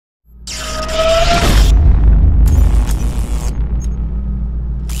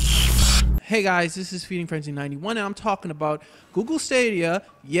Hey guys, this is Feeding Frenzy 91 and I'm talking about Google Stadia.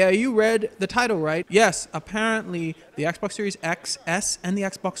 Yeah, you read the title right. Yes, apparently the Xbox Series X, S, and the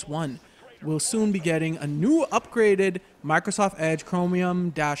Xbox One will soon be getting a new upgraded Microsoft Edge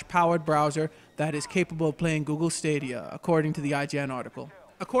Chromium-powered browser that is capable of playing Google Stadia, according to the IGN article.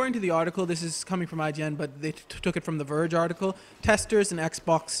 According to the article, this is coming from IGN, but they took it from the Verge article. Testers in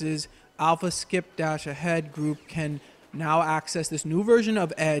Xbox's Alpha Skip-Ahead group can now access this new version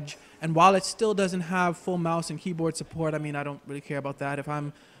of Edge, and while it still doesn't have full mouse and keyboard support, I mean, I don't really care about that. If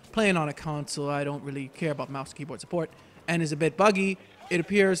I'm playing on a console, I don't really care about mouse and keyboard support, and is a bit buggy, it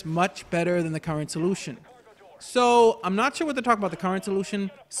appears much better than the current solution. So I'm not sure what they're talking about the current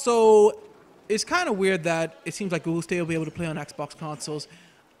solution. So it's kind of weird that it seems like Google Stadia will be able to play on Xbox consoles.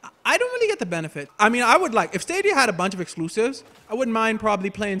 I don't really get the benefit. I mean, I would like, if Stadia had a bunch of exclusives, I wouldn't mind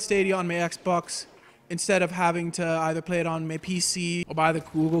probably playing Stadia on my Xbox instead of having to either play it on my PC or buy the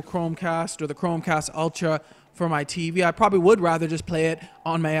Google Chromecast or the Chromecast Ultra for my TV. I probably would rather just play it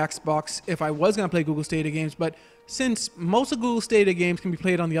on my Xbox if I was going to play Google Stadia games, but since most of Google Stadia games can be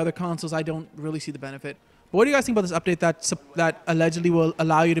played on the other consoles, I don't really see the benefit. But what do you guys think about this update that allegedly will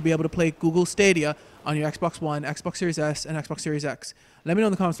allow you to be able to play Google Stadia on your Xbox One, Xbox Series S, and Xbox Series X? Let me know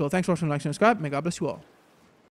in the comments below. Thanks for watching, like, and subscribe. May God bless you all.